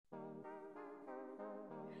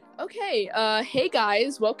Okay, hey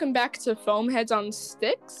guys, welcome back to Foam Heads on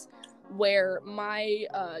Sticks, where my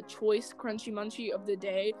choice crunchy munchie of the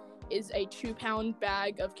day is a 2-pound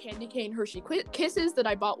bag of candy cane Hershey Kisses that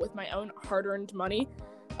I bought with my own hard-earned money.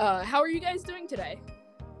 How are you guys doing today?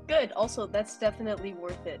 Good. Also, that's definitely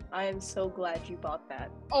worth it. I am so glad you bought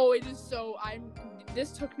that. Oh, it is so,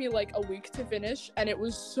 this took me like a week to finish, and it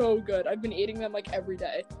was so good. I've been eating them like every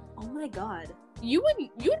day. Oh my god. You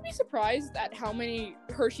would be surprised at how many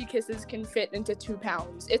Hershey Kisses can fit into 2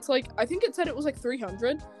 pounds. It's like, I think it said it was like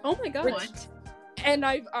 300. Oh my god. What? And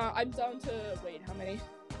I'm down to, wait, how many?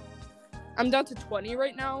 I'm down to 20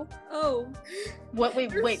 right now. Oh. What?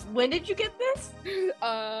 Wait. When did you get this?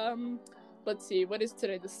 Let's see. What is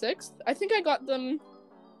today? The 6th? I think I got them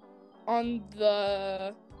on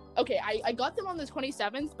the... Okay, I got them on the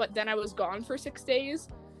 27th, but then I was gone for 6 days.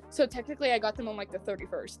 So technically I got them on like the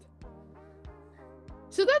 31st.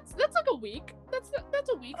 So that's like a week. That's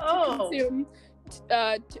a week to consume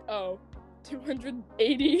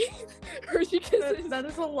 280 Hershey Kisses. That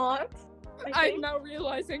is a lot. I'm now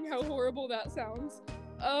realizing how horrible that sounds.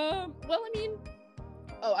 Well, I mean,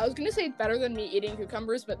 I was gonna say it's better than me eating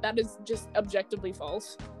cucumbers, but that is just objectively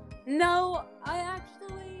false. No, I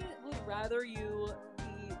actually would rather you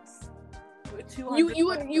eat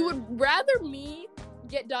 200. You would rather me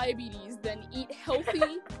get diabetes than eat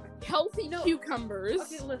healthy cucumbers.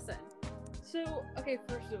 Okay, listen. So,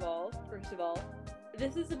 first of all,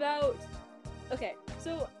 this is about... Okay,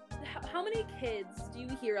 so how many kids do you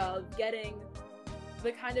hear of getting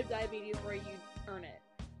the kind of diabetes where you earn it?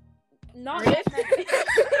 Not many.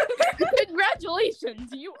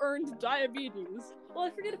 Congratulations, you earned diabetes. Well, I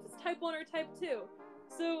forget if it's type 1 or type 2.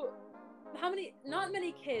 So, not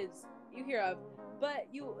many kids you hear of, but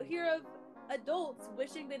you hear of adults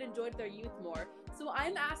wishing they'd enjoyed their youth more. So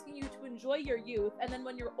I'm asking you to enjoy your youth, and then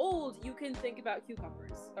when you're old, you can think about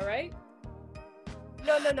cucumbers, alright?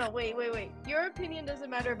 No, wait. Your opinion doesn't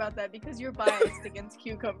matter about that because you're biased against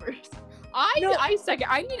cucumbers. I second.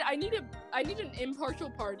 I need an impartial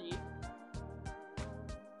party.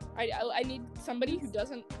 I need somebody who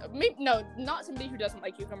doesn't... not somebody who doesn't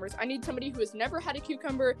like cucumbers. I need somebody who has never had a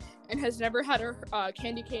cucumber and has never had a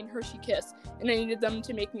candy cane Hershey Kiss. And I needed them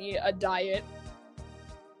to make me a diet.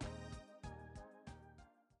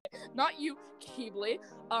 Not you, qibli,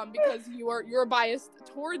 because you're biased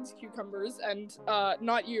towards cucumbers, and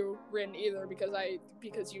not you, renn, either,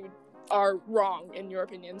 because you are wrong in your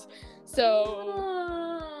opinions.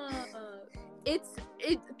 So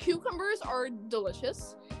cucumbers are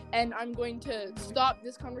delicious. And I'm going to stop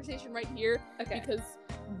this conversation right here because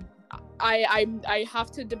I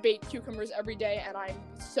have to debate cucumbers every day, and I'm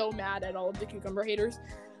so mad at all of the cucumber haters.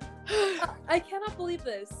 I cannot believe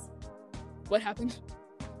this. What happened?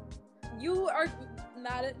 You are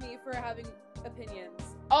mad at me for having opinions.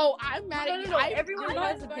 Oh, I'm mad at you. No. Everyone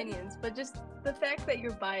has opinions, but just the fact that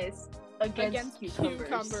you're biased against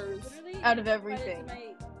cucumbers. Literally out of everything.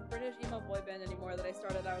 My British emo boy band anymore that I was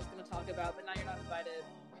going to talk about, but now you're not invited.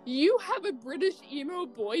 You have a British emo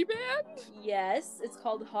boy band? Yes, it's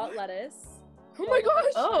called Hot Lettuce. Oh my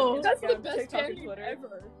gosh! Oh, that's the Instagram, best TikTok, band and Twitter.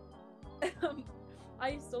 ever.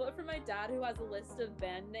 I stole it from my dad, who has a list of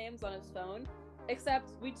band names on his phone. Except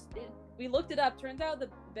we looked it up. Turns out the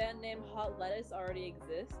band name Hot Lettuce already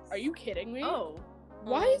exists. Are you kidding me? Oh.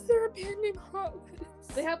 Why is there a band named Hot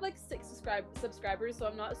Lettuce? They have like 6 subscribers, so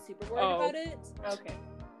I'm not super worried about it. Okay.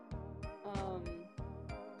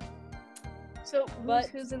 So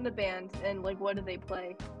who's in the band, and like what do they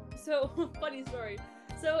play? So funny story.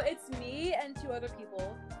 So it's me and 2 other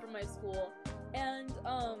people from my school, and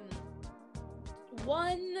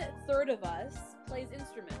 1/3 of us plays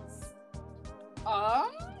instruments.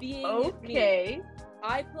 Being okay. me,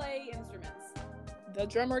 I play instruments. The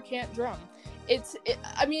drummer can't drum. So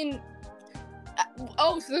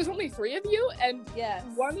there's only 3 of you, and yes,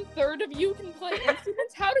 1/3 of you can play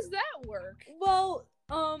instruments? How does that work? Well,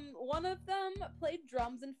 one of them played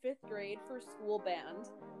drums in 5th grade for school band,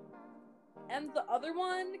 and the other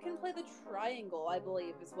one can play the triangle, I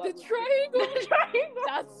believe is what. The triangle.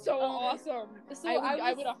 That's so awesome. So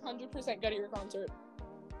I would 100% go to your concert.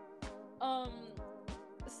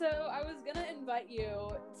 So I was gonna invite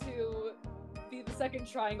you to be the second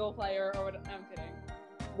triangle player, or what? I'm kidding.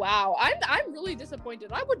 Wow, I'm really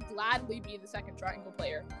disappointed. I would gladly be the second triangle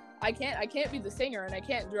player. I can't be the singer, and I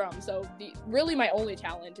can't drum. So really my only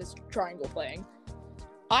talent is triangle playing.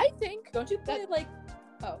 I think. Don't you play like?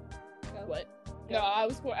 Oh. Go. What? Go. No, I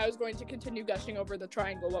was going to continue gushing over the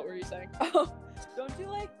triangle. What were you saying? Oh, don't you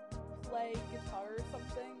like play guitar or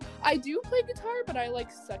something? I do play guitar, but I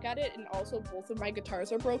suck at it, and also both of my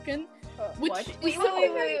guitars are broken. Which What? is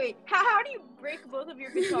Wait. How do you break both of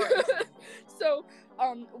your guitars? So,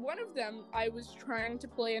 one of them, I was trying to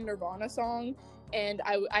play a Nirvana song, and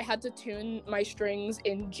I had to tune my strings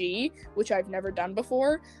in G, which I've never done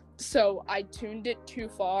before. So I tuned it too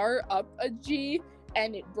far up a G,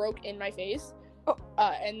 and it broke in my face.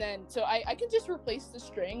 And then, so I could just replace the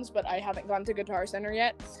strings, but I haven't gone to Guitar Center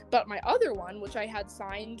yet. But my other one, which I had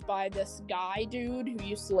signed by this guy dude who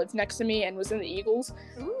used to live next to me and was in the Eagles,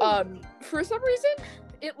 for some reason,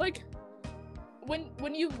 it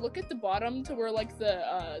when you look at the bottom to where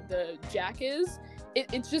the jack is,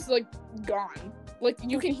 it's just gone.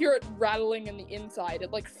 You can hear it rattling in the inside.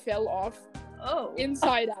 It fell off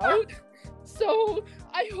inside out. So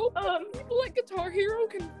I hope people at Guitar Hero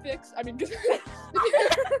can fix. I mean,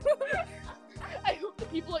 I hope the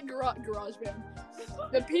people at GarageBand,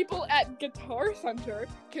 the people at Guitar Center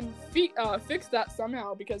can fix that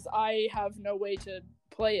somehow, because I have no way to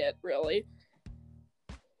play it really.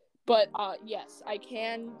 But yes, I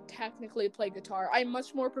can technically play guitar. I'm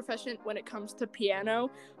much more proficient when it comes to piano,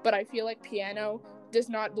 but I feel like piano does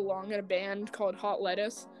not belong in a band called Hot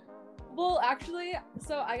Lettuce. Well, actually,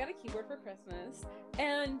 so I got a keyboard for Christmas,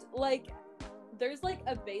 and there's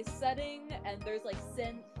a bass setting, and there's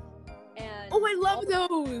synth, and oh, I love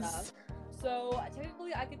those. Stuff. So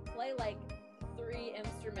technically, I could play 3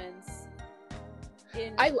 instruments.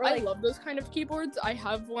 I love those kind of keyboards. I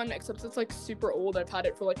have one, except it's super old. I've had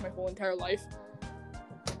it for my whole entire life.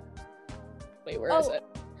 Wait, where is it?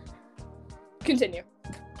 Continue.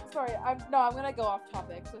 Sorry, I'm gonna go off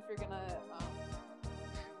topic. So if you're gonna,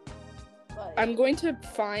 I'm going to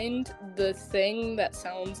find the thing that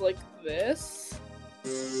sounds like this.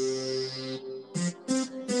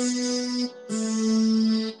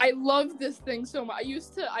 I love this thing so much.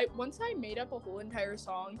 Once I made up a whole entire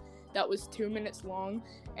song that was 2 minutes long,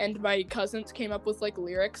 and my cousins came up with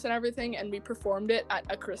lyrics and everything, and we performed it at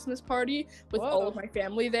a Christmas party with all of my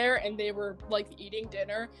family there, and they were eating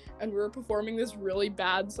dinner, and we were performing this really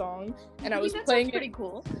bad song, and I was playing it. Pretty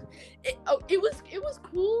cool. It was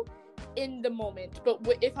cool in the moment, but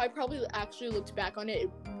if I probably actually looked back on it, it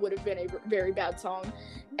would have been a very bad song,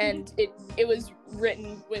 and it was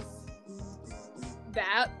written with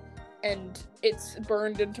that, and it's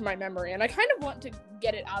burned into my memory, and I kind of want to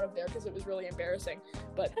get it out of there because it was really embarrassing.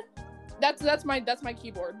 But that's my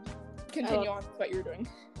keyboard. Continue on with what you're doing.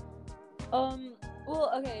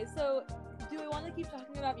 Well, okay, so do we want to keep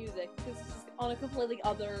talking about music? Because this is on a completely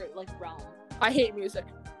other realm. I hate music.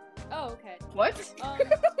 Oh, okay. What?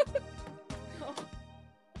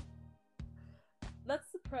 That's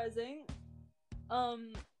surprising. Oh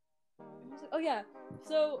yeah.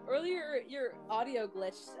 So earlier your audio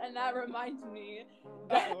glitched, and that reminds me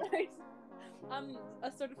that I'm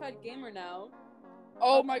a certified gamer now.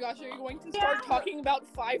 Oh my gosh, are you going to start talking about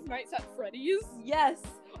Five Nights at Freddy's? Yes.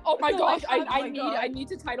 Oh my gosh, I need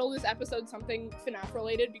to title this episode something FNAF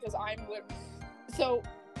related, because so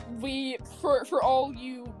for all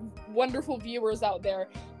you wonderful viewers out there,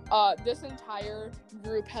 this entire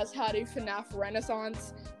group has had a FNAF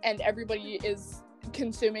renaissance, and everybody is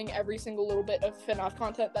consuming every single little bit of FNAF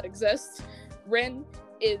content that exists. Renn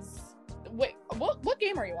is... Wait, what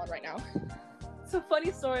game are you on right now? It's a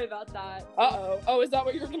funny story about that. Oh, is that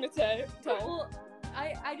what you were gonna tell? Well,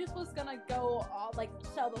 I just was gonna go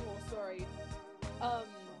tell the whole story.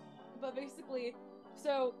 But basically,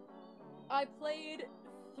 so I played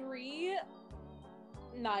 3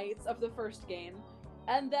 nights of the first game,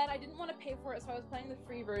 and then I didn't want to pay for it, so I was playing the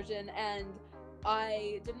free version, and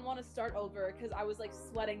I didn't want to start over because I was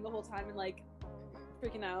sweating the whole time and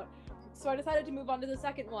freaking out. So I decided to move on to the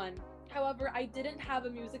second one. However, I didn't have a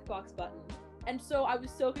music box button, and so I was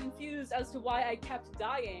so confused as to why I kept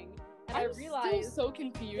dying. And I realized I'm still so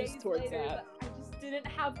confused towards that. I just didn't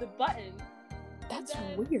have the button. That's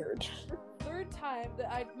weird. The third time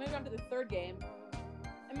that I moved on to the third game,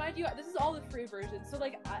 and mind you, this is all the free version, so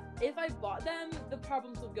if I bought them, the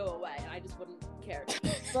problems would go away, and I just wouldn't care.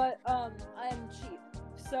 But I'm cheap,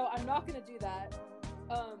 so I'm not gonna do that.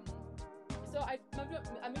 So I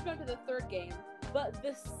moved on to the third game, but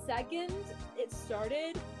the second it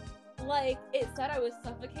started, it said I was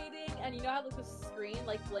suffocating, and you know how the screen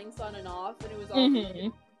blinks on and off, and it was all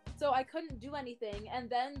weird. So I couldn't do anything, and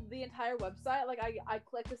then the entire website, I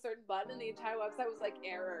clicked a certain button, and the entire website was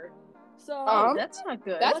error. So that's not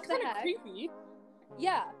good. That's kind of creepy.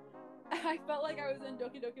 Yeah, I felt like I was in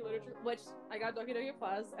Doki Doki Literature, which I got Doki Doki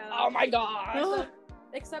Plus, and oh my gosh!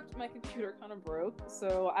 Except my computer kind of broke,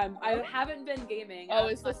 so I haven't been gaming. Oh,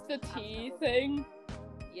 is this the T thing?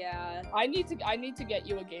 Yeah. I need to get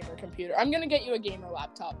you a gamer computer. I'm gonna get you a gamer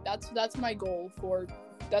laptop. That's my goal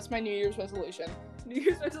that's my New Year's resolution. New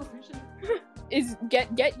Year's resolution. Is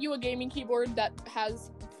get you a gaming keyboard that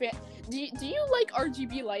has do you like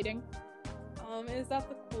RGB lighting? Is that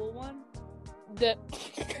the cool one?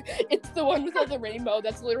 It's the one with all the rainbow.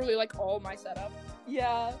 That's literally like all my setup.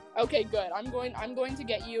 Yeah. Okay, good. I'm going to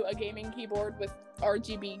get you a gaming keyboard with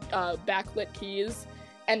RGB backlit keys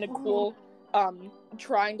and a cool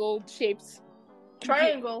triangle shapes.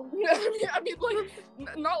 Triangle. I mean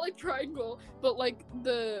like not like triangle, but like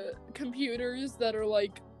the computers that are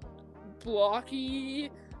like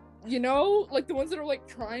blocky, you know, like the ones that are like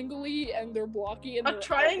triangle-y and they're blocky and A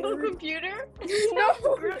triangle computer? No,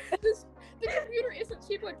 the computer isn't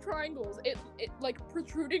shaped like triangles. It like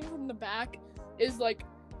protruding from the back is like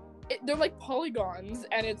they're like polygons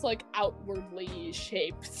and it's like outwardly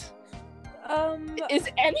shaped. Is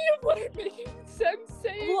any of what I'm making sense?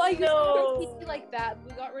 Well, I know. used to like that.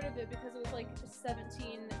 We got rid of it because it was like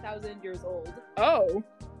 17,000 years old. Oh.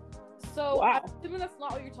 So Wow. I'm assuming that's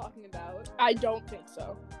not what you're talking about. I don't think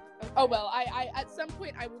so. Okay. Oh well, I at some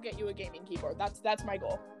point I will get you a gaming keyboard. That's my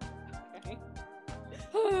goal. Okay.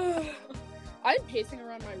 I'm pacing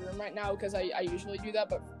around my room right now because I usually do that,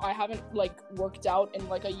 but I haven't like worked out in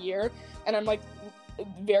like a year, and I'm like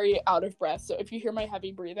very out of breath. So if you hear my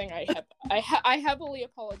heavy breathing, I heavily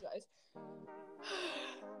apologize.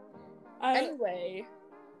 Anyway,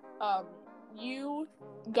 you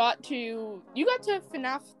got to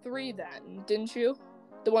FNAF 3 then, didn't you?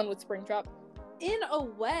 The one with Springtrap. In a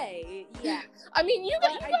way, yeah. I mean, you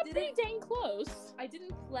got didn't- pretty dang close. I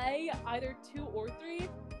didn't play either 2 or 3,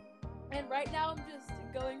 and right now I'm just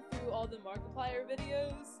going through all the Markiplier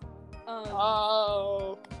videos.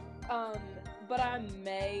 But I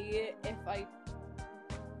may, if I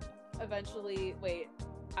eventually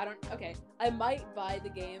I might buy the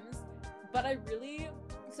games, but I really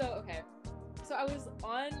So I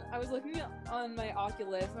was looking on my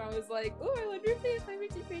Oculus and I was like, oh, I wonder if they have Five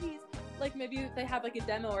Nights at Freddy's. Like maybe they have like a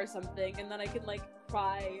demo or something, and then I can like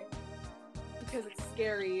cry because it's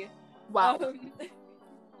scary. Wow.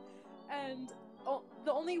 And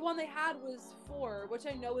the only one they had was 4, which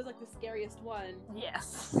I know is like the scariest one.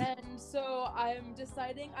 Yes. And so I'm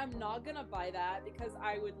deciding I'm not gonna buy that because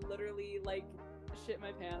I would literally like shit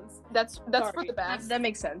my pants. That's for Sorry. the best. That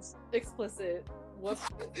makes sense. Explicit. Whoops.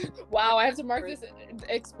 Wow, I have to mark this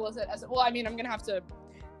explicit as well. I mean, I'm gonna have to.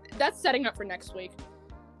 That's setting up for next week.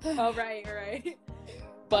 Oh right.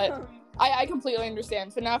 But I completely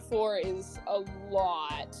understand. FNAF 4 is a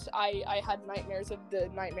lot. I had nightmares of the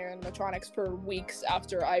Nightmare animatronics for weeks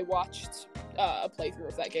after I watched a playthrough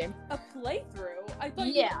of that game. A playthrough? I thought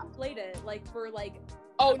you played it like for like.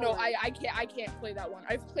 Oh no, I can't play that one.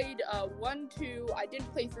 I've played 1, 2. I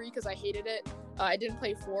didn't play 3 because I hated it. I didn't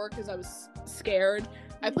play 4 because I was scared.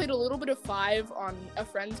 I played a little bit of 5 on a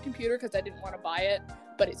friend's computer because I didn't want to buy it,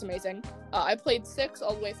 but it's amazing. I played 6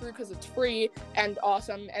 all the way through because it's free and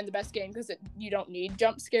awesome and the best game because you don't need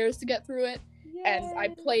jump scares to get through it. Yay. And I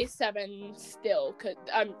play 7 still because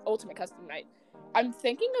Ultimate Custom Night. I'm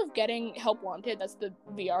thinking of getting Help Wanted. That's the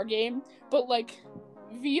VR game, but like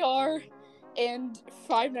VR and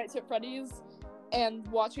Five Nights at Freddy's and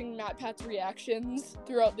watching MatPat's reactions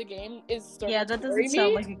throughout the game is starting Yeah, to that worry doesn't sound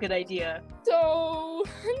me. like a good idea. So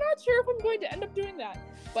I'm not sure if I'm going to end up doing that.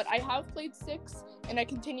 But I have played 6 and I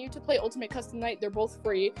continue to play Ultimate Custom Night. They're both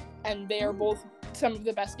free and they are both some of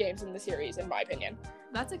the best games in the series in my opinion.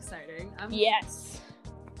 That's exciting. I'm Yes.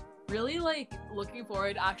 really like looking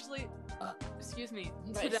forward. Actually, excuse me.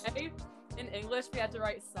 Nice. Today in English we had to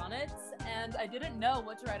write sonnets, and I didn't know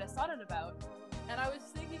what to write a sonnet about. And I was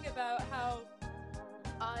thinking about how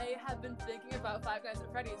I have been thinking about Five Nights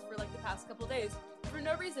at Freddy's for like the past couple days for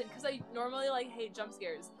no reason, because I normally like hate jump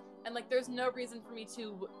scares, and like there's no reason for me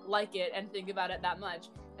to like it and think about it that much.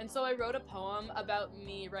 And so I wrote a poem about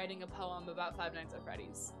me writing a poem about Five Nights at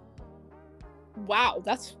Freddy's. Wow,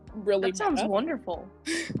 that's really That sounds meta. wonderful.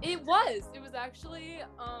 It was actually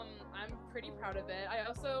I'm pretty proud of it. I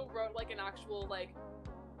also wrote like an actual like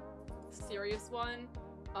serious one.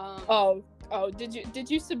 Oh, did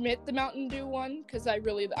you submit the Mountain Dew one? Because I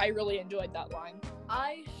really enjoyed that line.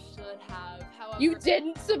 I should have. However, You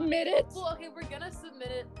didn't submit it? Well, okay, we're gonna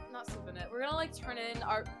submit it. Not submit it. We're gonna like turn in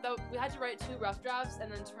we had to write 2 rough drafts and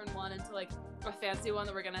then turn one into like a fancy one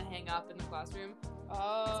that we're gonna hang up in the classroom.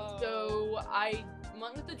 Oh. So I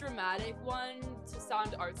went with the dramatic one to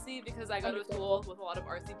sound artsy because I go to school with a lot of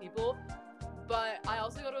artsy people. but I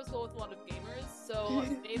also go to a school with a lot of gamers, so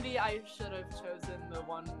maybe I should have chosen the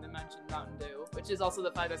one that mentioned Mountain Dew, which is also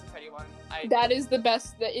the Five Nights at Freddy's one. That is the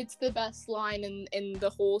best. It's the best line in the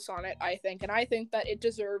whole sonnet, I think, and I think that it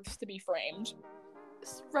deserves to be framed.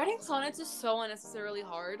 Writing sonnets is so unnecessarily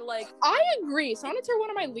hard. Like, I agree. Sonnets are one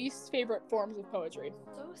of my least favorite forms of poetry.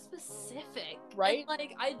 So specific, right? And,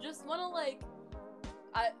 like, I just want to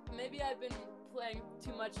maybe I've been playing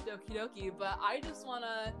too much Doki Doki, but I just want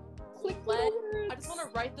to I just want to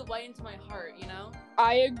write the way into my heart, you know?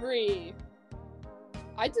 I agree.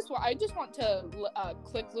 I just want to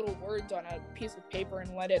click little words on a piece of paper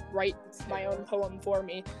and let it write my own poem for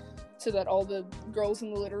me, so that all the girls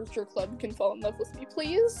in the literature club can fall in love with me,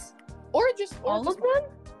 please. Or just all of them,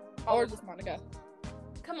 or just Monica.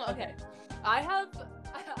 Come on, okay. I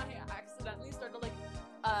accidentally started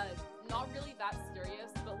not really that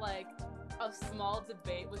serious, but like a small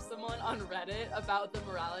debate with someone on Reddit about the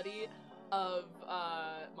morality of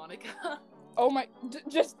Monica. Oh my,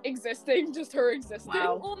 just existing, just her existing.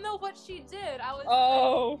 Wow. Well, no, what she did, I was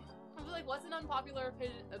like, what's an unpopular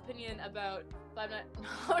opinion about Five Nights?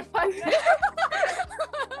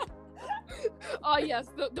 Oh yes,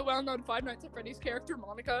 the well-known Five Nights at Freddy's character,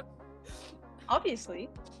 Monica. Obviously.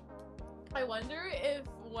 I wonder if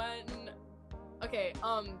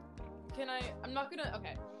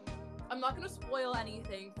I'm not gonna spoil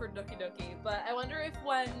anything for Doki Doki, but I wonder if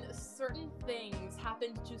when certain things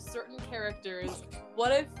happen to certain characters,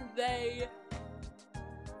 what if they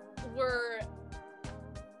were,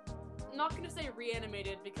 not gonna say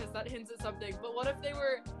reanimated because that hints at something, but what if they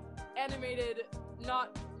were animated,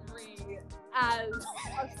 not as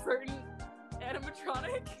a certain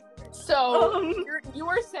animatronic? So, you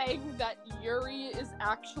are saying that Yuri is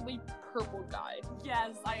actually Purple Guy.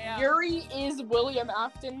 Yes, I am. Yuri is William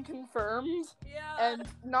Afton confirmed. Yeah. And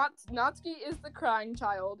Natsuki is the crying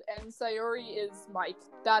child, and Sayori is Mike.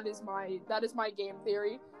 That is my game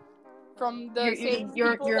theory. From the same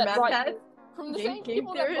people that brought you, from the same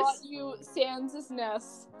people that brought you Sans'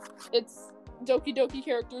 Nest, it's Doki Doki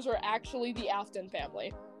characters are actually the Afton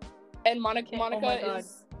family. And Monica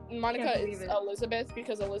is Elizabeth,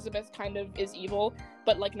 because Elizabeth kind of is evil,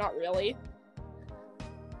 but like not really.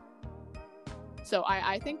 So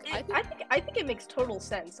I think it makes total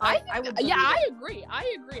sense. I agree.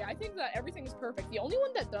 I think that everything is perfect. The only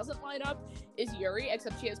one that doesn't line up is Yuri,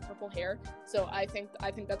 except she has purple hair. So I think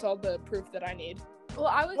that's all the proof that I need. Well,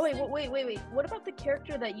 I was wait. What about the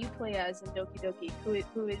character that you play as in Doki Doki?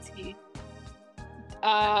 Who is he?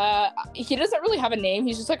 He doesn't really have a name.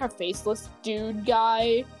 He's just like a faceless dude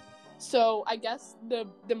guy. So I guess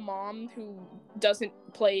the mom who doesn't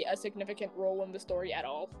play a significant role in the story at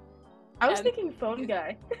all. I was thinking phone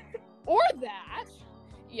guy. Or that.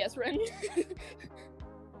 Yes, Renn.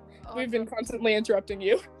 We've been constantly interrupting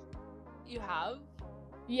you. You have?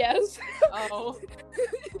 Yes. Oh.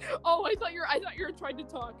 Oh, I thought you were trying to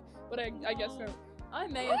talk, but I guess no. I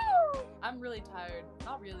may. I'm really tired.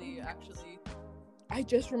 Not really, actually. I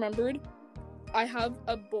just remembered. I have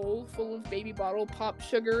a bowl full of baby bottle pop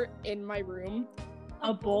sugar in my room.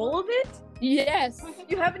 A bowl of it? Yes.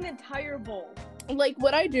 You have an entire bowl. Like,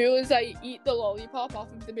 what I do is I eat the lollipop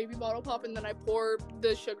off of the baby bottle pop, and then I pour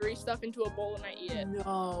the sugary stuff into a bowl and I eat it.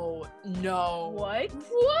 No. What?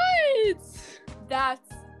 What? That's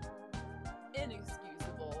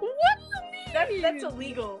inexcusable. What do you mean? That's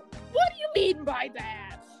illegal. What do you mean by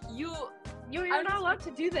that? You're not allowed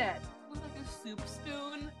to do that. With like a soup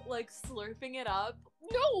spoon, like slurping it up.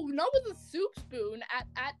 No, not with a soup spoon.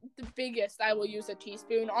 At the biggest, I will use a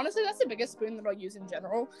teaspoon. Honestly, that's the biggest spoon that I'll use in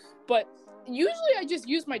general. But usually, I just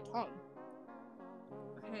use my tongue.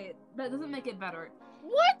 Okay, that doesn't make it better.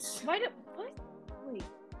 What? What? Wait.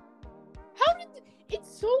 How did? It's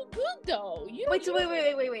so good though.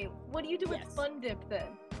 Wait. What do you do with Fun Dip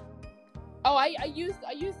then? Oh, I use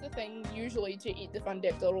the thing usually to eat the Fun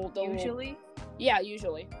Dip. Usually? Yeah,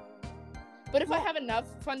 usually. But if I have enough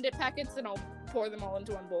Fun Dip packets, then I'll pour them all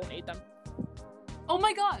into one bowl and eat them. Oh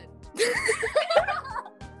my god!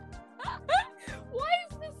 Why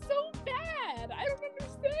is this so bad? I don't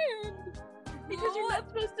understand. Because you're not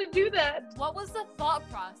supposed to do that. What was the thought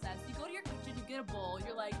process? You go to your kitchen, you get a bowl,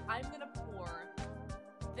 you're like, I'm gonna pour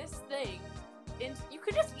this thing, and you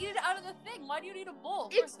could just eat it out of the thing. Why do you need a bowl?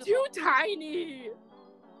 It's too tiny.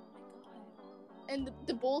 Oh my god. And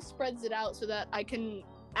the bowl spreads it out so that I can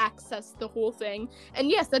access the whole thing. And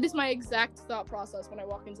yes, that is my exact thought process when I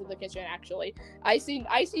walk into the kitchen. Actually, I see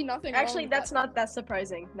nothing. Actually, that's not that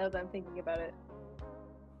surprising. Now that I'm thinking about it,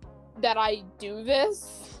 that I do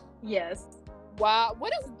this. Yes. Wow.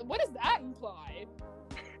 What does that imply?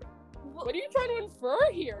 What are you trying to infer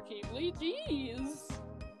here, qibli? Jeez.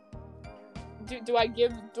 do I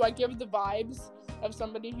give the vibes of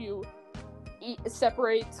somebody who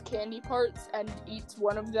separates candy parts and eats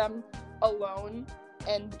one of them alone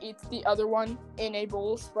and eats the other one in a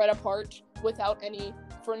bowl spread apart without any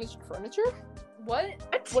furniture? What?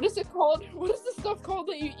 What is it called? What is the stuff called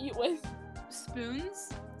that you eat with? Spoons?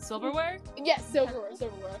 Silverware? Yes, silverware.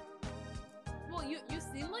 Well, you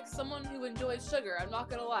seem like someone who enjoys sugar. I'm not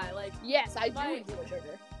gonna lie. Like, Yes, I do My- enjoy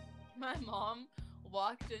sugar. my mom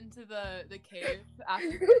walked into the cave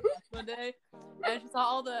after one day, and she saw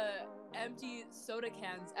all the empty soda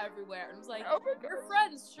cans everywhere, and was like, Oh my "Your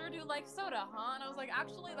friends sure do like soda, huh?" And I was like,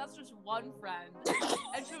 "Actually, that's just one friend,"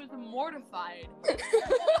 and she was mortified.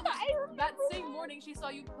 That same morning, she saw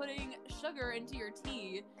you putting sugar into your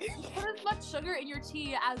tea. Put as much sugar in your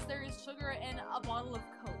tea as there is sugar in a bottle of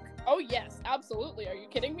Coke. Oh yes, absolutely. Are you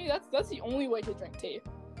kidding me? That's the only way to drink tea.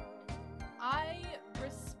 I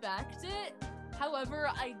respect it. However,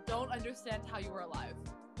 I don't understand how you were alive.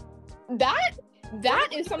 That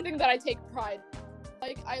is something that I take pride.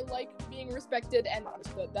 Like, I like being respected and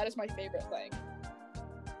understood. That is my favorite thing.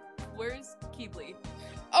 Where's Qibli?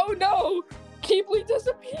 Oh no! Qibli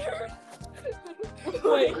disappeared!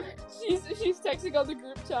 Wait, she's texting on the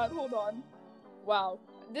group chat. Hold on. Wow.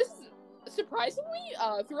 This, surprisingly,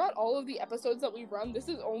 throughout all of the episodes that we've run, this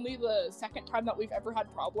is only the second time that we've ever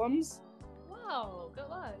had problems. Wow, good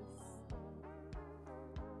luck.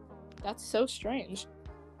 That's so strange.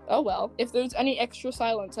 Oh well. If there's any extra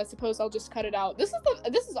silence, I suppose I'll just cut it out. This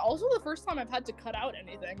is also the first time I've had to cut out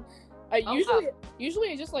anything.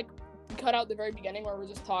 Usually I just like cut out the very beginning where we're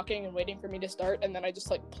just talking and waiting for me to start, and then I just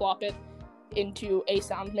like plop it into a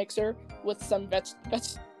sound mixer with some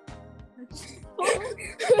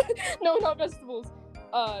No, not vegetables.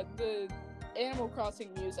 The Animal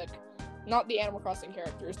Crossing music. Not the Animal Crossing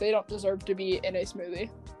characters. They don't deserve to be in a smoothie.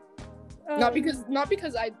 Not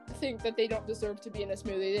because I think that they don't deserve to be in a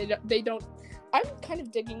smoothie. They don't. I'm kind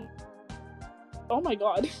of digging. Oh my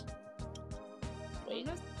god. Wait.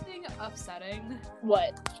 Something upsetting.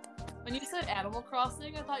 What? When you said Animal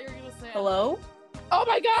Crossing, I thought you were gonna say Hello? Oh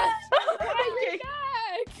my god! Okay.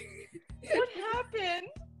 Back! What happened?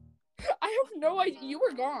 I have no idea. You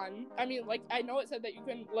were gone. I mean, like, I know it said that you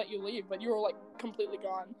couldn't let you leave, but you were like completely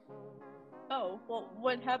gone. Oh, well,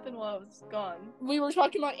 what happened while I was gone? We were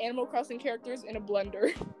talking about Animal Crossing characters in a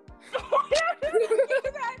blender.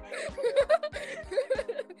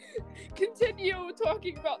 Continue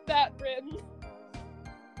talking about that, Rin.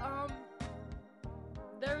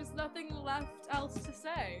 There's nothing left else to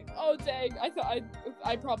say. Oh dang! I thought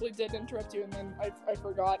I probably did interrupt you, and then I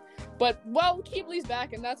forgot. But well, Qibli's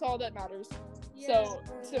back, and that's all that matters. So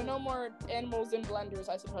no more animals in blenders,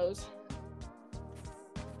 I suppose.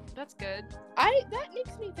 That's good. That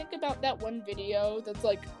makes me think about that one video that's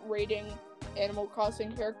like rating Animal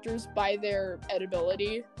Crossing characters by their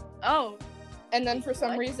edibility. Oh. And then for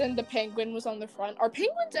some What? reason the penguin was on the front. Are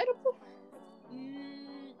penguins edible?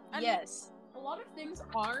 Yes. A lot of things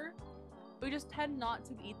are. We just tend not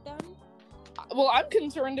to eat them. Well, I'm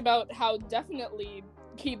concerned about how definitely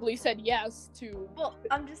Qibli said yes to. Well,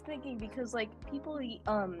 I'm just thinking because, like, people eat,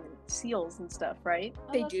 seals and stuff, right?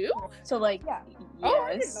 They do? So, like, Yeah. yes. Oh,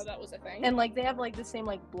 I didn't know that was a thing. And, like, they have, like, the same,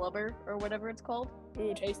 like, blubber or whatever it's called.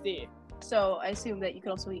 Ooh, tasty. So, I assume that you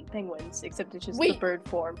can also eat penguins, except it's just the Wait. bird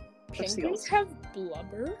form of Penguins seals. have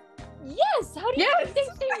blubber? Yes! How do you Yes!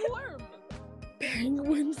 think they say worm?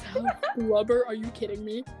 Penguins have blubber? Are you kidding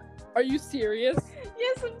me? Are you serious?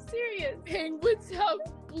 Yes, I'm serious. Penguins have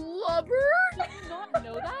blubber? Did you not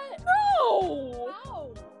know that? No! How?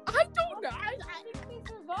 I don't know. How did they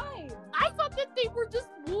survive? I thought that they were just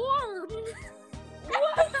warm.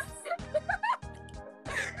 What?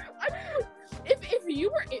 I mean, if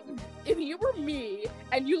you were me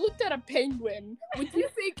and you looked at a penguin, would you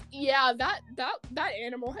think, yeah, that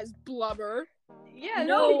animal has blubber? Yeah,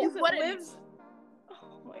 No, no, because you it wouldn't. lives.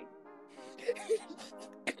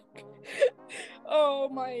 Oh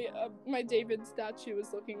my. Oh my David statue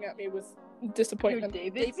is looking at me with disappointment. Your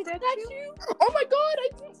David statue? Oh my god, I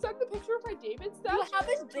didn't send the picture of my David statue. You have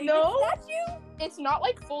his David No. statue? It's not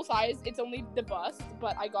like full size, it's only the bust,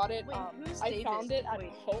 but I got it. Wait, who's I David? found it at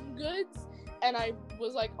Wait. Home Goods, and I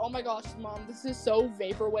was like, oh my gosh, Mom, this is so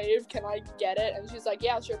vaporwave, can I get it? And she's like,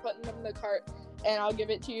 yeah, sure, put it in the cart, and I'll give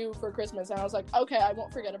it to you for Christmas. And I was like, okay, I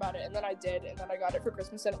won't forget about it. And then I did, and then I got it for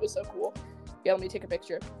Christmas, and it was so cool. Yeah, let me take a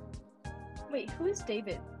picture. Wait, who is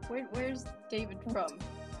David? Where's David from?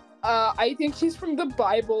 I think he's from the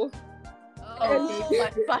Bible. Oh,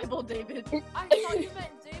 David, Bible David. I thought you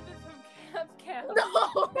meant David from Camp.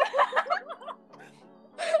 No!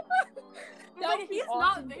 That But would be he's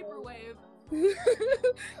awesome, not though. vaporwave.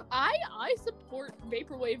 I support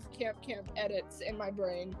vaporwave camp edits in my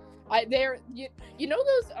brain. You know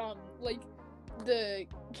those like the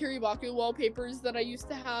Kiribaku wallpapers that I used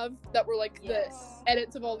to have that were like the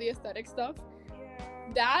edits of all the aesthetic stuff. Yeah.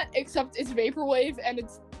 That, except it's vaporwave and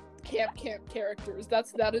it's camp characters.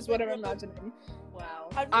 That is what I'm imagining. Wow.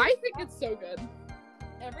 I think it's so good.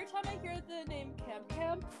 Every time I hear the name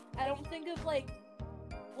camp, I don't think of like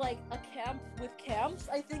a camp with camps.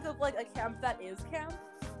 I think of like a camp that is camp.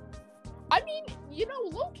 I mean, you know,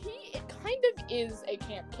 low-key, it kind of is a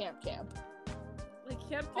camp. Like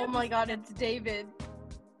camp. Oh my god, it's David.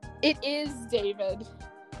 It is David.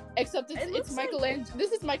 Except It it's looks like- Michelangelo.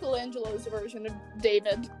 This is Michelangelo's version of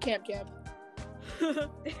David camp.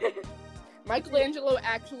 Michelangelo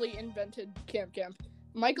actually invented camp.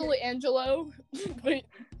 Michelangelo. Wait.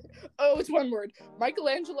 Oh, it's one word.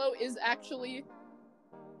 Michelangelo is actually.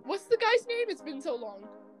 What's the guy's name? It's been so long.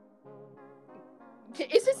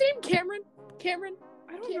 Is his name Cameron?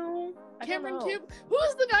 I don't know. Cameron Campbell. Who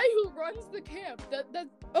is the guy who runs the camp?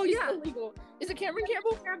 Oh, he's yeah. illegal. Is it Cameron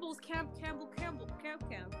Campbell? Campbell's camp. Cameron Campbell from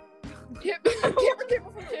camp.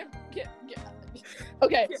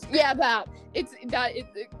 Okay, yeah, that.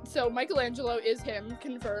 So Michelangelo is him,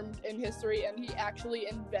 confirmed in history, and he actually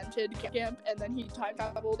invented camp, and then he time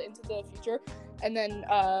traveled into the future, and then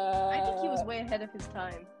I think he was way ahead of his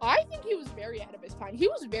time. I think he was very ahead of his time. He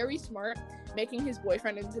was very smart, making his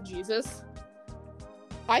boyfriend into Jesus.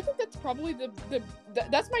 I think that's probably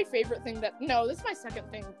that's my favorite thing that's my second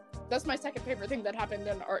thing. That's my second favorite thing that happened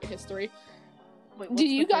in art history. Wait, Do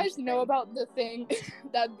you guys first know thing? about the thing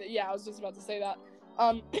that? Yeah, I was just about to say that.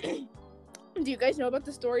 Do you guys know about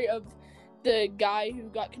the story of the guy who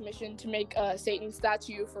got commissioned to make a Satan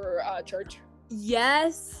statue for church?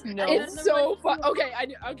 Yes. No. It's so fun. Okay,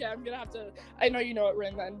 I'm gonna have to. I know you know it,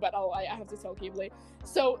 Renn, then, but I have to tell qibli.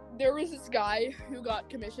 So there was this guy who got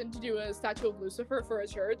commissioned to do a statue of Lucifer for a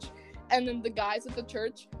church, and then the guys at the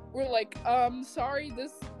church were like, sorry,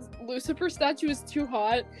 this Lucifer statue is too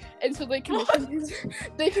hot, and so they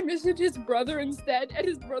commissioned his brother instead, and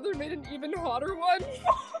his brother made an even hotter one.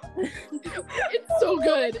 It's so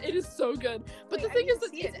good. It is so good. But Wait, the thing is that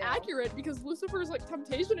see it it's now. accurate because Lucifer is like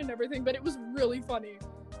temptation and everything, but it was really funny.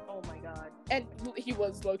 Oh my god. And he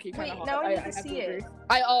was low-key kind of Wait, hot. now I need to have see agree. it.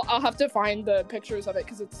 I'll have to find the pictures of it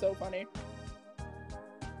because it's so funny.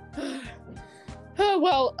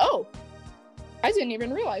 I didn't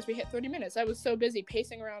even realize we hit 30 minutes. I was so busy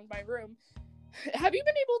pacing around my room. Have you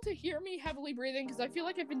been able to hear me heavily breathing? Because I feel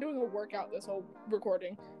like I've been doing a workout this whole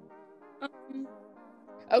recording.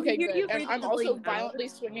 Okay, You good. And I'm breathe also out. violently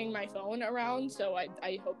swinging my phone around, so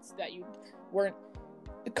I hoped that you weren't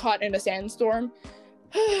caught in a sandstorm.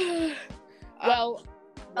 Well,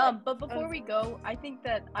 But before we go, I think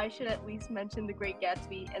that I should at least mention The Great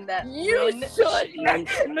Gatsby and that you Renn- should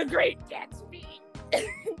mention The Great Gatsby.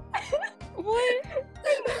 What?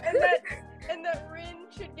 and that Renn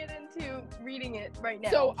should get into reading it right now.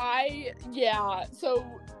 So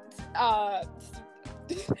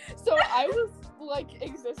so I was like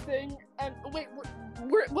existing, and wait,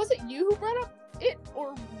 was it you who brought up it,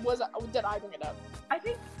 or did I bring it up? I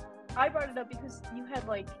think I brought it up because you had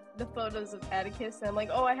like the photos of Atticus, and I'm like,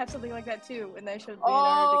 oh, I have something like that too, and then I showed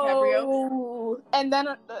Leonardo DiCaprio. Oh, and then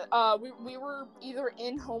we were either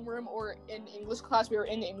in homeroom or in English class. We were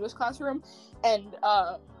in the English classroom, and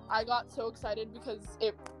I got so excited because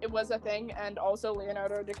it was a thing, and also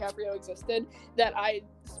Leonardo DiCaprio existed, that I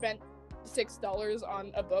spent $6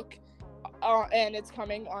 on a book, and it's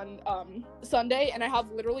coming on Sunday, and I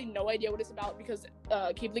have literally no idea what it's about because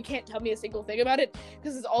qibli can't tell me a single thing about it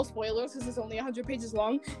because it's all spoilers because it's only 100 pages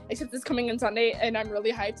long, except it's coming on Sunday, and I'm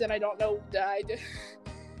really hyped, and I don't know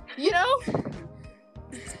you know.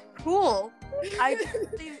 Cool. I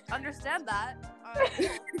didn't understand that.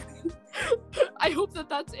 I hope that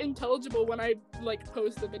that's intelligible when I like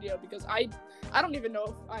post the video because I don't even know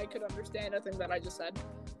if I could understand a thing that I just said.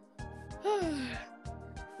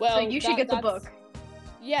 Well, So you should get the book.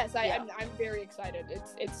 Yes, Yeah. I'm very excited.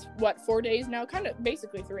 It's what, 4 days now, kind of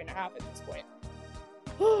basically 3.5 at this point.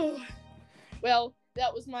 Well,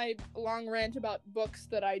 that was my long rant about books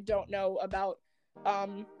that I don't know about.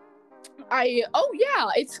 I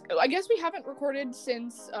guess we haven't recorded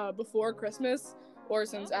since before Christmas or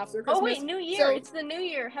since after Christmas. Oh wait, New Year! So- it's the New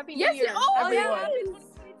Year. Happy Yes, New Year, yeah, everyone.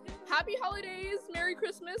 Happy holidays, Merry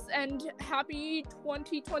Christmas, and happy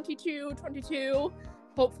 2022.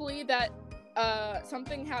 Hopefully that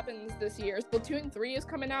something happens this year. Splatoon 3 is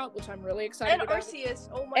coming out, which I'm really excited And about. Arceus.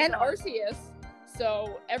 Oh my And god. Arceus.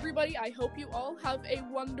 So everybody, I hope you all have a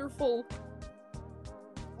wonderful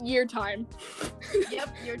year time. Yep,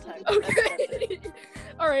 your time. Okay.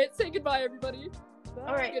 All right, say goodbye, everybody.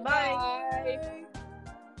 All right, Goodbye. Bye.